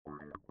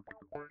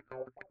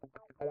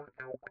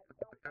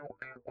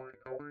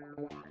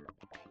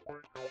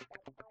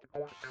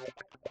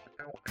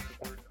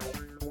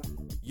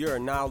You are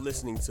now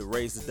listening to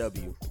Raise the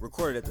W,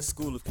 recorded at the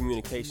School of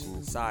Communication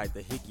inside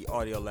the Hickey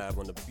Audio Lab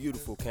on the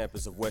beautiful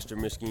campus of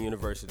Western Michigan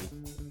University.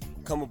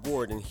 Come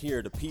aboard and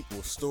hear the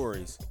people,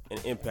 stories,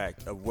 and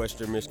impact of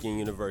Western Michigan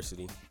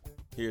University.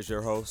 Here's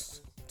your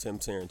host, Tim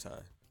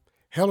Tarentine.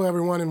 Hello,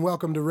 everyone, and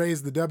welcome to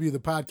Raise the W, the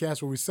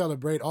podcast where we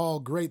celebrate all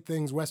great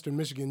things Western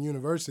Michigan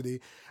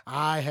University.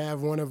 I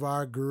have one of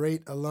our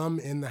great alum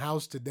in the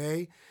house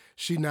today.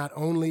 She not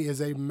only is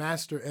a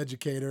master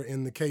educator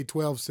in the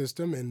K-12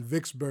 system in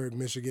Vicksburg,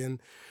 Michigan,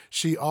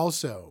 she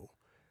also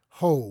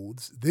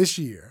holds this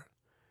year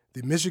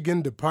the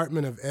Michigan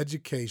Department of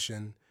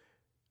Education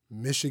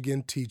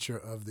Michigan Teacher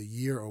of the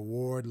Year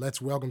Award. Let's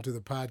welcome to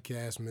the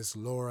podcast Miss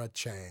Laura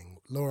Chang.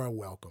 Laura,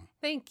 welcome.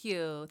 Thank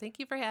you. Thank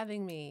you for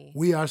having me.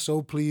 We are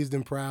so pleased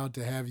and proud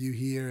to have you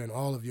here and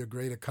all of your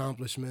great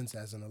accomplishments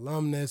as an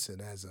alumnus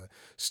and as a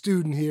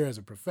student here, as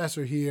a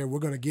professor here. We're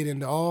going to get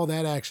into all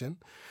that action.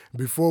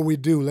 Before we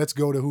do, let's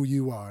go to who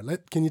you are.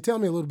 Can you tell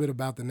me a little bit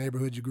about the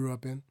neighborhood you grew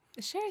up in?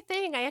 Sure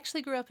thing. I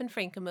actually grew up in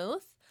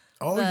Frankenmuth.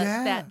 Oh,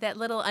 yeah. That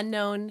little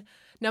unknown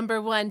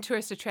number one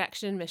tourist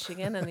attraction in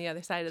Michigan on the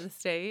other side of the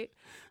state.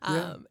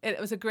 It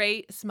was a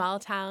great small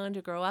town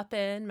to grow up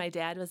in. My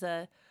dad was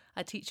a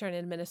teacher and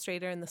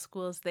administrator in the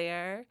schools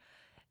there.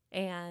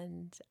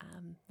 And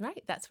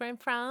that's where I'm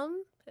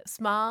from.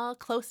 Small,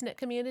 close-knit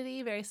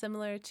community, very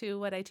similar to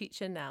what I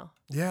teach in now.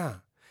 Yeah.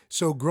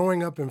 So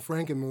growing up in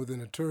Frankenmuth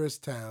in a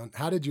tourist town,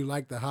 how did you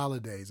like the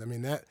holidays? I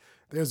mean,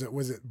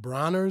 was it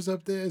Bronner's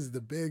up there? Is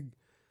the big...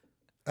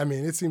 I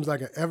mean, it seems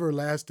like an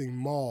everlasting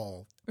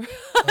mall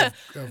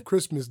of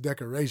Christmas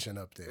decoration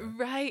up there.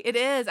 Right, it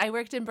is. I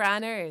worked in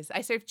Bronner's. I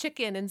served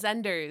chicken and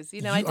Zenders.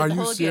 I did Are the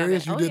you whole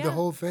serious? gamut. You did the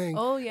whole thing?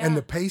 Oh, yeah. And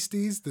the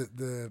pasties,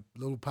 the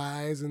little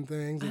pies and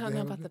things? I don't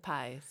know about the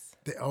pies.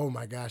 Oh,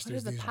 my gosh.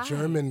 There's the these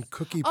pies?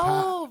 cookie pie.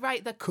 Oh,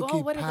 right.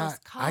 Cookie what are pie. those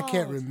called? I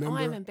can't remember.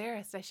 Oh, I'm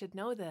embarrassed. I should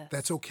know this.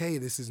 That's okay.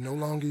 This is no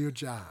longer your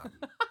job.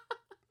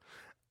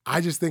 I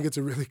just think it's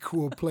a really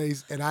cool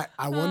place, and I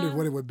wondered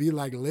what it would be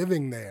like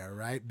living there,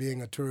 right,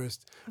 being a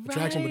tourist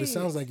attraction. But it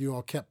sounds like you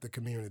all kept the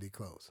community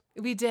close.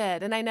 We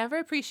did, and I never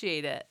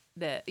appreciated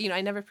it.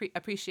 I never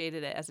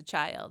appreciated it as a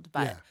child,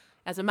 but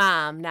as a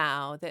mom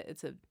now, that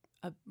it's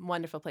a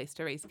wonderful place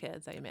to raise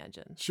kids, I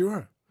imagine.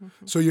 Sure.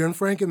 Mm-hmm. So you're in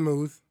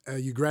Frankenmuth.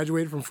 You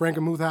graduated from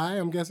Frankenmuth High,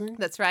 I'm guessing?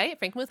 That's right,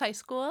 Frankenmuth High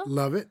School.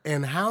 Love it.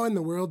 And how in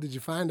the world did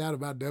you find out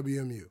about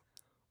WMU?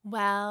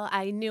 Well,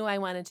 I knew I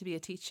wanted to be a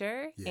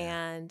teacher,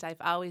 and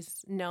I've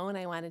always known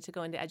I wanted to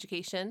go into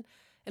education.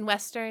 And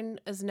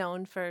Western is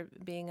known for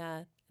being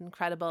an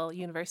incredible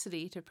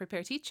university to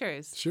prepare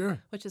teachers.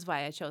 Sure. Which is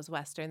why I chose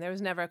Western. There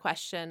was never a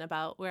question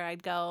about where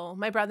I'd go.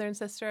 My brother and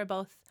sister are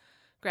both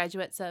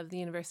graduates of the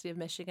University of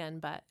Michigan,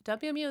 but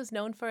WMU is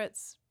known for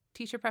its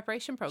teacher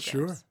preparation programs.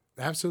 Sure,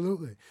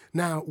 absolutely.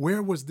 Now,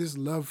 where was this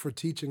love for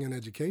teaching and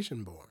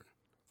education born?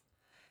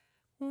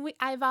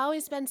 I've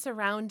always been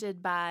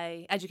surrounded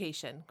by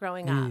education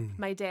growing up.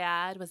 My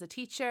dad was a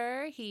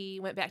teacher. He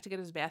went back to get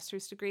his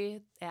master's degree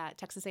at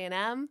Texas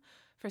A&M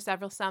for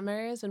several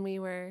summers when we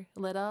were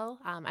little.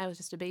 I was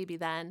just a baby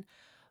then.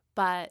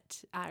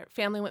 But our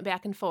family went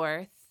back and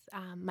forth.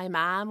 My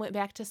mom went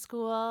back to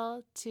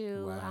school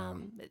to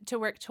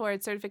work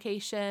towards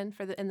certification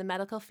in the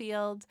medical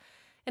field.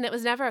 And it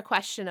was never a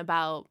question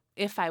about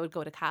if I would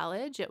go to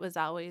college. It was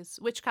always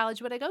which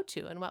college would I go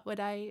to and what would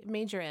I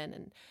major in.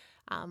 And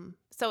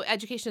so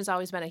education has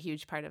always been a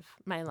huge part of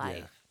my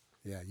life.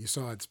 Yeah, you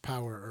saw its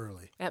power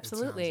early.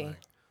 Absolutely.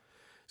 Like.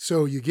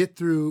 So you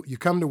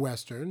come to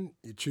Western,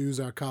 you choose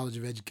our College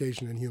of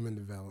Education and Human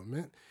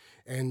Development,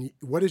 and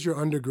what is your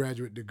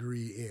undergraduate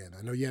degree in?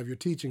 I know you have your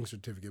teaching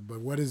certificate,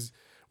 but what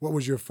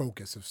was your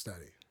focus of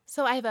study?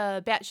 So I have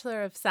a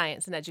Bachelor of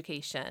Science in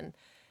Education,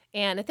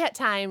 and at that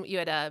time you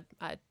had a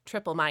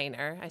triple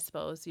minor, I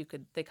suppose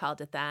they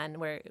called it then,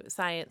 where it was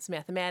science,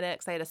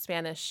 mathematics. I had a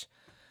Spanish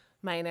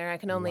minor. I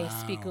can only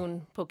speak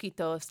un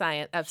poquito of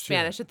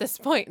Spanish at this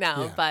point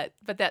now, but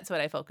that's what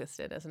I focused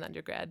in as an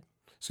undergrad.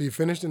 So you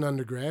finished in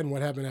undergrad, and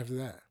what happened after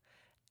that?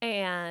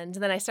 And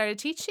then I started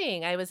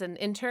teaching. I was an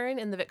intern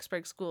in the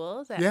Vicksburg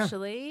schools,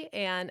 actually,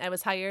 and I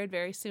was hired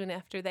very soon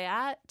after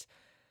that.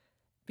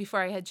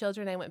 Before I had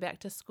children, I went back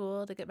to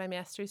school to get my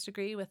master's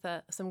degree with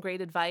some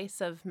great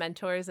advice of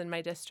mentors in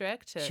my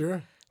district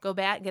to go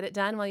back, get it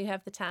done while you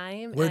have the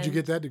time. Where'd you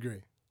get that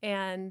degree?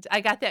 And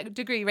I got that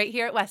degree right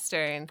here at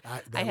Western.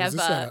 That was a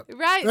setup.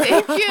 Right,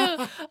 thank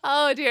you.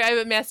 Oh, dear. I have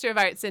a Master of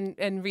Arts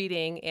in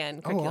Reading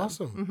and Curriculum. Oh,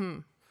 awesome. Mm-hmm.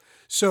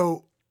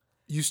 So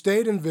you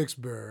stayed in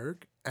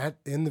Vicksburg,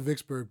 in the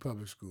Vicksburg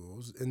Public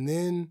Schools, and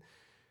then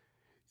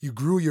you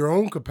grew your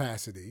own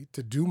capacity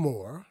to do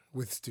more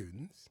with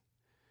students.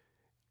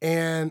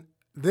 And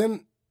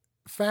then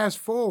fast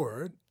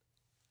forward,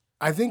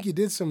 I think you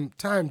did some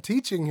time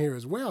teaching here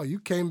as well. You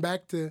came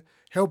back to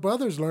help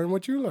others learn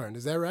what you learned.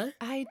 Is that right?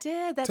 I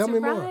did. That's Tell me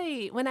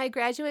right. More. When I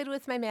graduated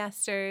with my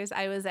master's,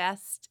 I was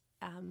asked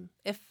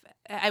if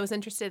I was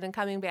interested in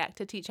coming back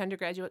to teach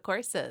undergraduate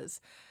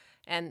courses.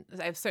 And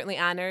I was certainly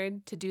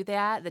honored to do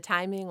that. The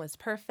timing was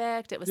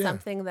perfect. It was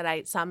something that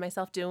I saw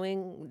myself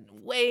doing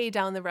way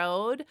down the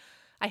road.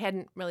 I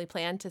hadn't really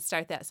planned to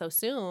start that so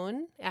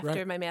soon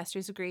after my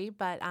master's degree,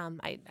 but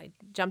I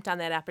jumped on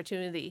that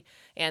opportunity.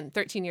 And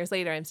 13 years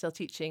later, I'm still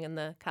teaching in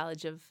the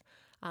College of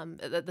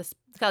the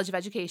College of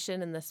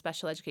Education and the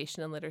Special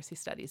Education and Literacy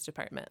Studies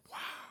Department.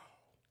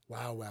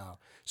 Wow.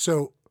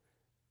 So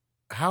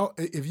how,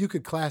 if you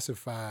could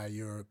classify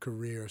your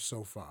career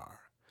so far,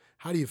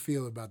 how do you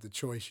feel about the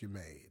choice you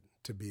made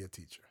to be a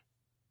teacher?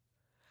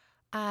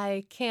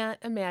 I can't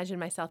imagine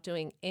myself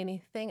doing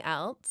anything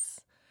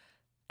else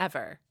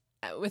ever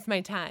with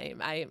my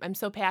time. I'm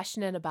so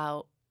passionate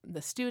about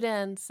the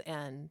students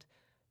and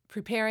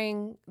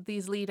preparing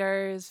these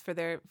leaders for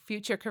their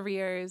future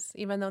careers,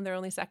 even though they're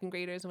only second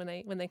graders when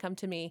they come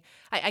to me.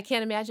 I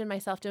can't imagine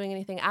myself doing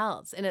anything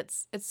else. And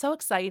it's so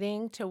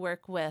exciting to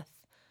work with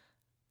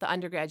the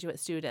undergraduate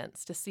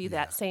students, to see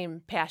that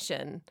same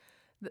passion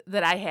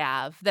that I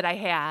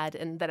had,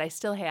 and that I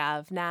still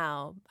have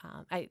now.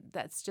 I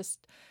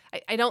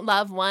don't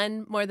love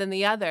one more than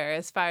the other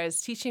as far as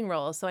teaching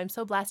roles, so I'm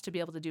so blessed to be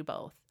able to do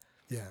both.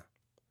 Yeah.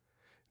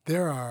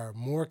 There are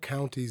more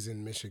counties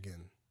in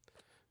Michigan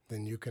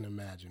than you can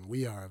imagine.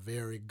 We are a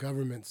very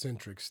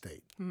government-centric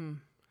state.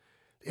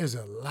 There's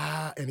a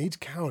lot, and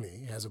each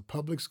county has a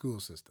public school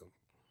system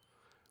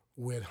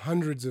with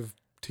hundreds of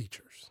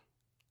teachers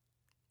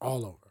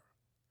all over.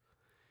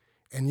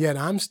 And yet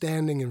I'm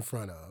standing in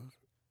front of,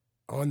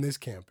 on this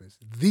campus,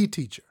 the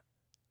teacher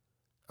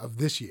of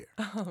this year.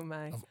 Oh,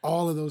 my. Of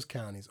all of those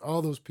counties,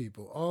 all those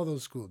people, all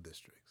those school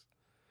districts.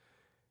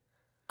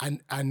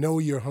 I know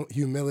your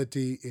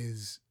humility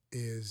is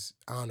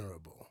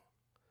honorable.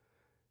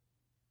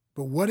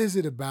 But what is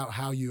it about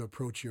how you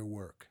approach your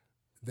work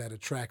that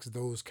attracts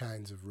those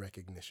kinds of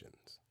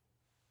recognitions?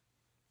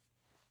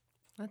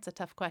 That's a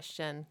tough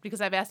question,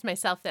 because I've asked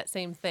myself that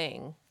same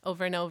thing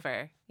over and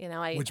over.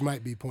 Which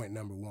might be point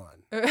number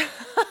one.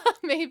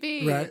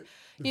 Maybe. Right?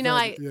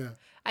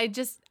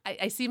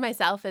 I see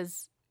myself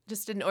as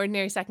just an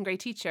ordinary second grade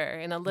teacher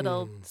in a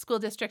little school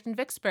district in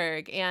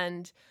Vicksburg,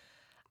 and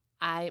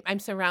I'm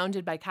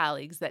surrounded by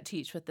colleagues that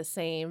teach with the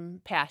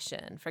same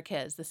passion for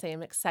kids, the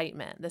same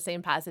excitement, the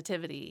same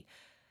positivity.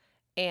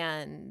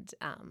 And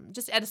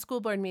just at a school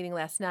board meeting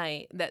last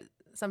night, that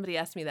somebody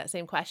asked me that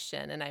same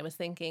question, and I was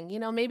thinking,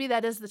 maybe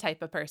that is the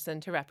type of person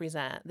to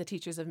represent the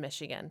teachers of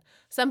Michigan.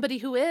 Somebody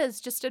who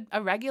is just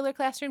a regular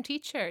classroom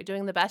teacher,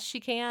 doing the best she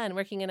can,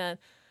 working in a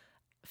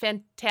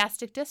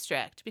fantastic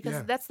district,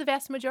 because that's the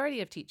vast majority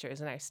of teachers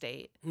in our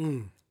state.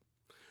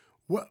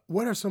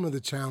 What are some of the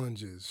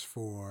challenges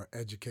for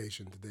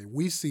education today?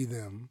 We see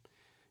them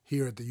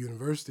here at the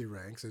university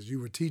ranks. As you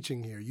were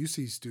teaching here, you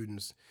see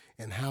students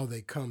and how they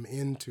come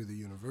into the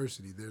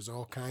university. There's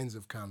all kinds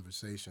of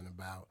conversation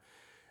about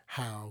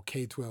how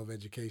K-12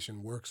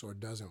 education works or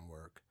doesn't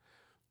work.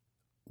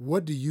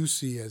 What do you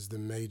see as the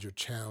major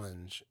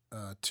challenge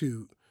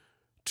to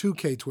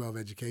K-12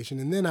 education?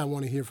 And then I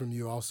want to hear from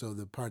you also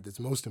the part that's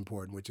most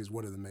important, which is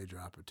what are the major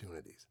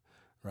opportunities,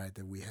 right,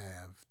 that we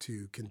have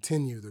to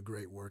continue the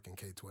great work in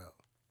K-12?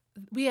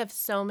 We have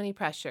so many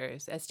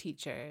pressures as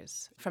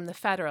teachers, from the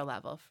federal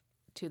level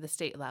to the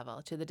state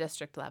level, to the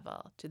district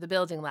level, to the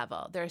building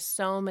level. There are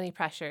so many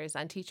pressures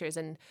on teachers,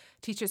 and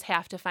teachers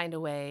have to find a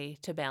way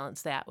to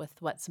balance that with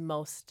what's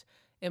most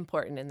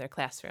important in their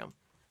classroom.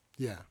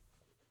 Yeah.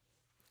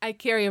 I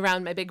carry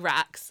around my big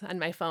rocks on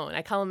my phone.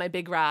 I call them my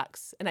big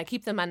rocks, and I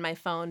keep them on my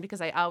phone because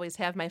I always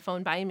have my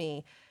phone by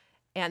me.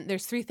 And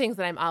there's 3 things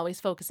that I'm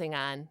always focusing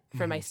on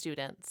for my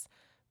students,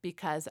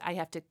 because I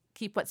have to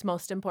keep what's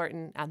most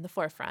important on the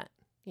forefront.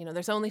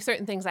 There's only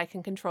certain things I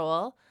can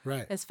control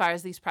as far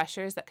as these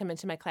pressures that come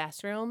into my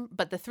classroom.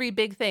 But the 3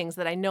 big things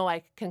that I know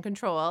I can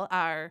control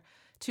are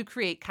to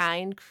create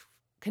kind,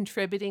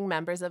 contributing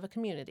members of a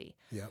community.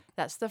 Yep.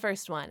 That's the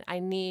first one. I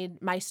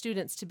need my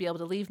students to be able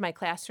to leave my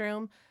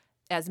classroom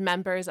as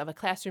members of a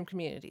classroom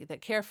community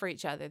that care for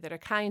each other, that are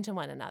kind to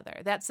one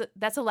another. That's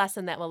a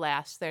lesson that will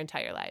last their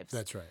entire lives.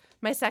 That's right.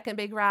 My second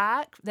big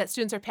rock, that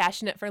students are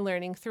passionate for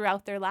learning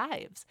throughout their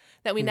lives,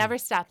 that we never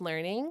stop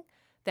learning,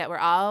 that we're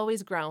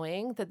always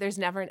growing, that there's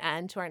never an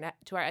end to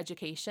our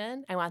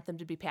education. I want them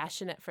to be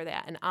passionate for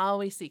that and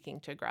always seeking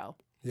to grow.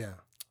 Yeah.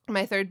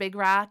 My third big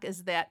rock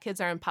is that kids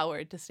are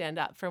empowered to stand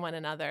up for one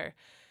another.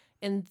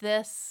 In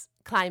this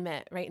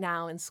climate right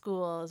now in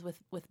schools,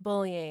 with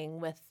bullying,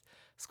 with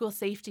school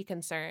safety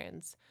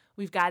concerns,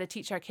 we've got to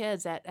teach our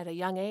kids at a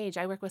young age.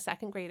 I work with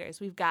second graders.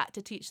 We've got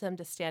to teach them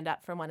to stand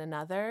up for one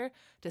another,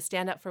 to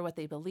stand up for what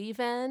they believe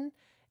in,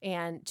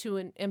 and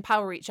to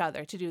empower each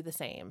other to do the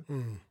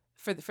same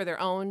for their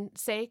own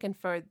sake and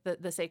for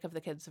the sake of the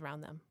kids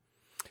around them.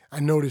 I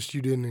noticed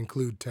you didn't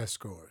include test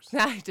scores.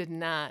 I did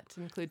not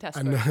include test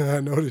scores. I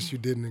noticed you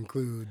didn't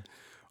include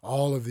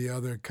all of the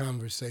other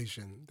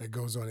conversation that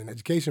goes on in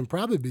education,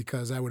 probably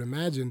because I would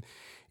imagine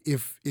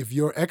if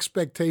your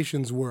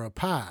expectations were a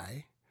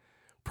pie,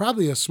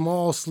 probably a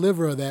small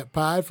sliver of that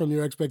pie from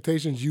your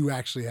expectations you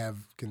actually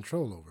have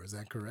control over. Is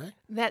that correct?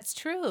 That's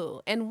true.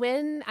 And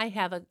when I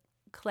have a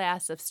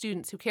class of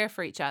students who care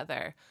for each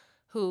other,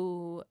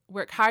 who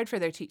work hard for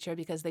their teacher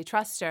because they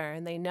trust her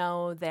and they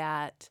know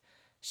that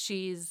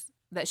she's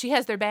that she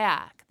has their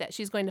back, that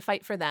she's going to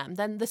fight for them,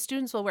 then the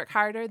students will work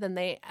harder than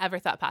they ever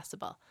thought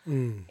possible.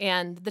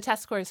 And the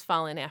test scores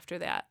fall in after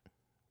that.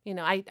 You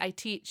know, I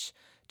teach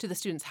to the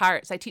students'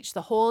 hearts. I teach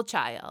the whole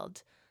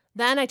child.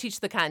 Then I teach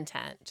the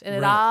content. And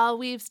it all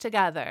weaves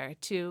together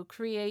to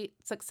create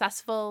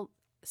successful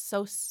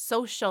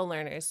social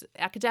learners,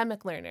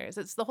 academic learners.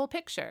 It's the whole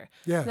picture.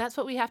 Yeah. And that's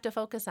what we have to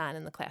focus on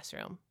in the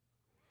classroom.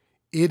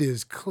 It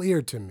is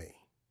clear to me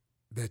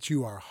that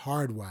you are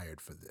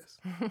hardwired for this.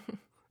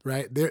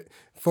 Right?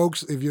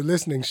 Folks, if you're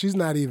listening,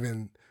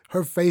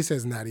 her face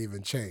has not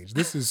even changed.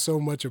 This is so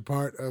much a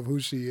part of who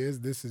she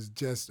is. This is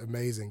just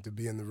amazing to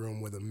be in the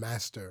room with a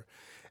master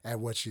at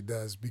what she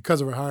does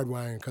because of her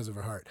hardwiring and because of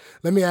her heart.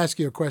 Let me ask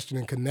you a question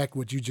and connect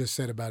what you just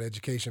said about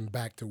education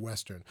back to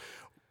Western.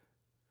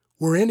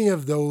 Were any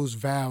of those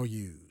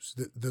values,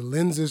 the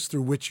lenses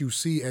through which you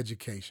see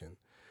education,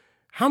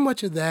 how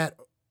much of that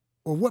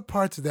or what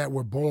parts of that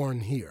were born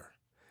here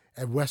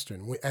at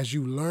Western as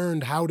you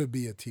learned how to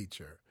be a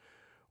teacher?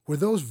 Were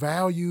those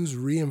values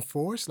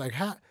reinforced? Like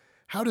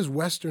how does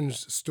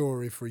Western's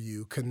story for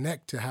you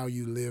connect to how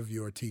you live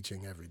your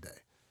teaching every day?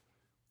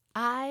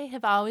 I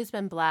have always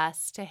been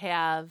blessed to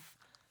have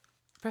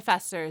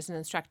professors and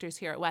instructors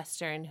here at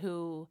Western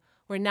who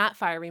were not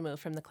far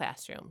removed from the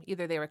classroom.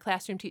 Either they were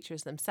classroom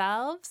teachers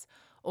themselves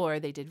or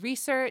they did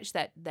research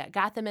that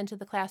got them into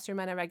the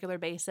classroom on a regular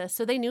basis.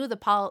 So they knew the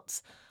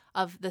pulse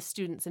of the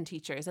students and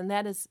teachers. And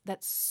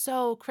that's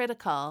so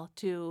critical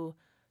to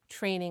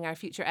training our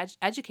future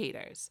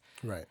educators.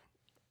 Right.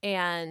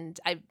 And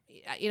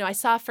I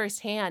saw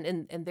firsthand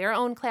in their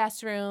own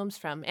classrooms,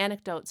 from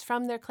anecdotes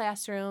from their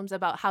classrooms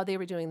about how they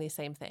were doing these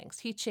same things,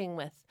 teaching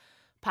with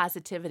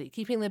positivity,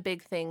 keeping the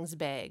big things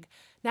big,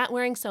 not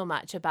worrying so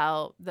much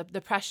about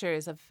the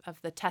pressures of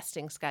the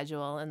testing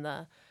schedule and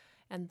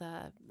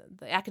the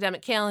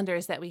academic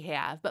calendars that we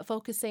have, but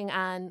focusing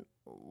on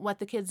what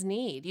the kids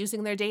need,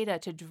 using their data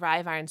to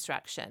drive our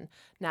instruction,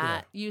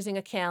 not using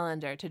a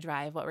calendar to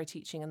drive what we're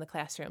teaching in the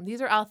classroom.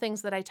 These are all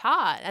things that I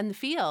taught in the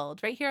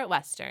field right here at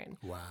Western.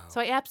 Wow. So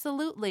I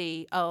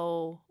absolutely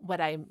owe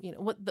where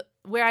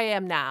I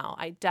am now,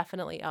 I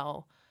definitely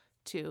owe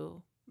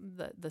to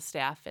the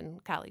staff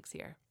and colleagues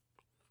here.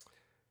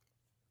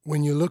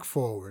 When you look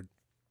forward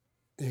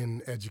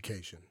in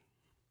education,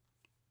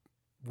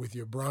 with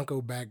your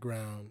Bronco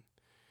background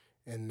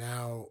and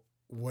now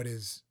what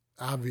is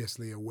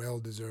obviously a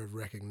well-deserved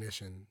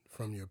recognition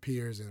from your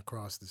peers and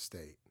across the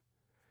state,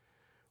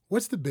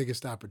 what's the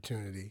biggest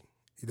opportunity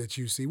that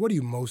you see? What are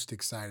you most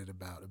excited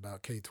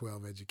about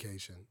K-12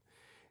 education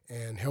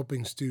and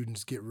helping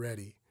students get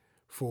ready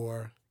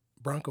for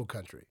Bronco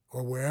country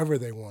or wherever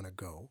they want to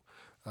go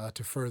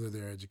to further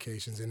their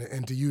educations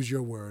and to use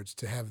your words,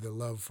 to have the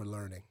love for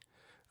learning,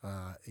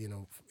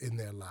 in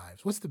their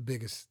lives? What's the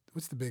biggest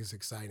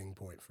exciting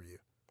point for you?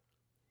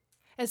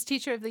 As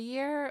teacher of the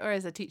year or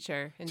as a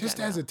teacher in Just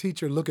general? as a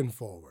teacher looking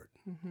forward.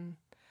 Mm-hmm.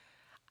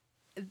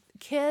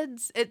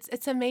 Kids,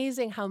 it's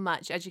amazing how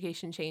much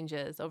education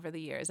changes over the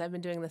years. I've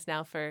been doing this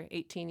now for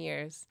 18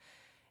 years.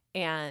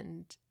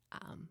 And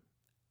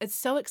it's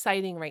so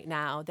exciting right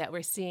now that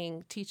we're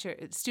seeing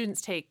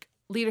students take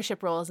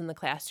leadership roles in the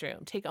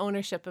classroom, take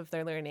ownership of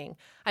their learning.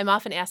 I'm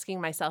often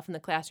asking myself in the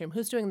classroom,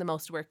 who's doing the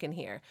most work in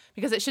here?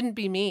 Because it shouldn't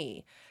be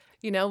me.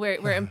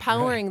 We're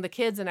empowering the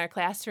kids in our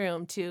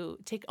classroom to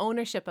take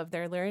ownership of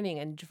their learning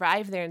and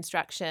drive their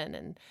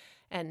instruction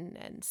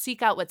and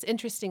seek out what's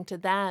interesting to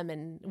them.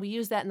 And we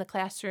use that in the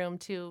classroom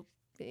to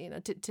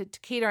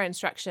cater our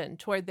instruction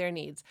toward their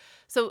needs.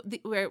 So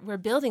we're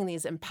building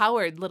these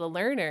empowered little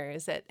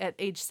learners at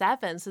age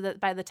 7 so that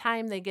by the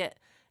time they get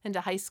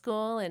into high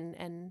school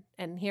and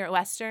here at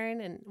Western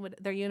and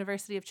their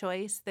university of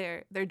choice,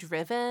 they're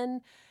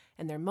driven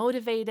and they're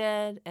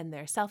motivated and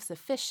they're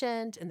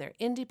self-sufficient and they're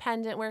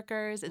independent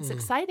workers. It's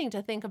exciting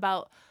to think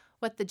about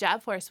what the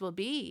job force will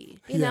be.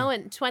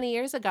 And 20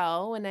 years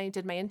ago when I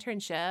did my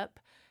internship,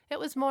 it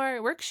was more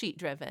worksheet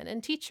driven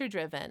and teacher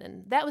driven,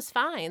 and that was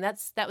fine.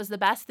 That was the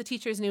best the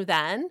teachers knew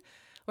then.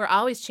 We're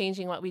always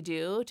changing what we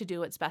do to do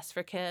what's best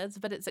for kids,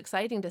 but it's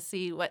exciting to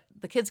see what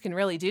the kids can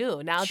really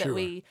do now that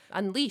we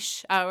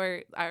unleash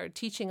our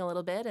teaching a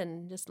little bit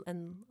and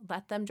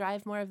let them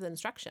drive more of the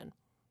instruction.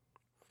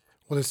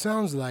 Well, it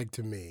sounds like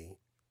to me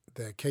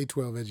that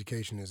K-12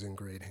 education is in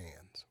great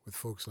hands with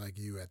folks like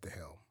you at the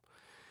helm.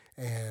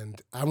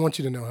 And I want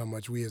you to know how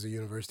much we as a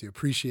university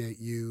appreciate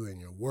you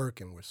and your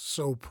work, and we're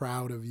so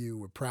proud of you.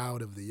 We're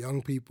proud of the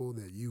young people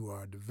that you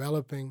are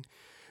developing.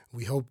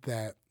 We hope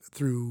that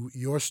through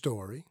your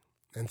story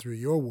and through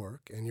your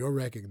work and your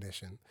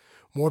recognition,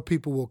 more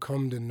people will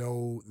come to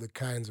know the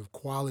kinds of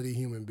quality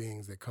human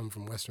beings that come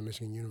from Western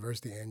Michigan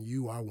University, and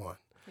you are one.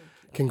 Thank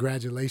you.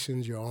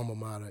 Congratulations. Your alma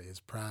mater is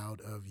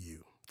proud of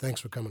you.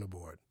 Thanks for coming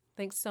aboard.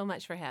 Thanks so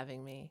much for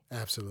having me.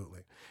 Absolutely.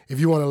 If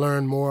you want to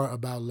learn more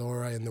about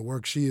Laura and the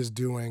work she is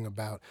doing,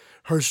 about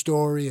her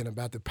story and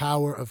about the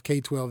power of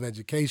K-12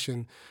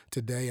 education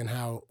today and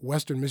how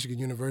Western Michigan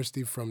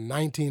University from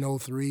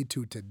 1903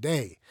 to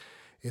today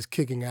is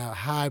kicking out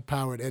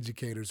high-powered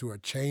educators who are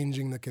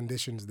changing the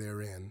conditions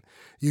they're in.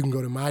 You can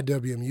go to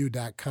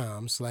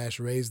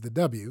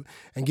mywmu.com/raisethew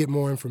and get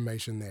more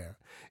information there.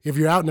 If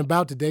you're out and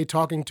about today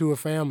talking to a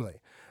family,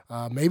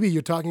 maybe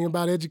you're talking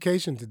about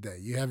education today.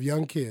 You have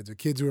young kids or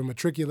kids who are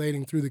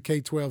matriculating through the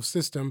K-12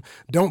 system.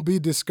 Don't be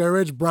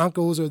discouraged.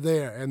 Broncos are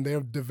there, and they're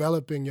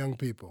developing young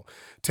people.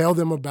 Tell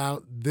them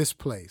about this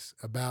place,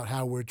 about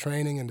how we're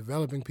training and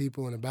developing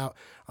people, and about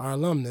our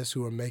alumnus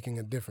who are making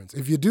a difference.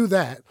 If you do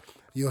that,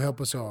 you'll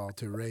help us all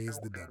to raise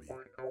the W.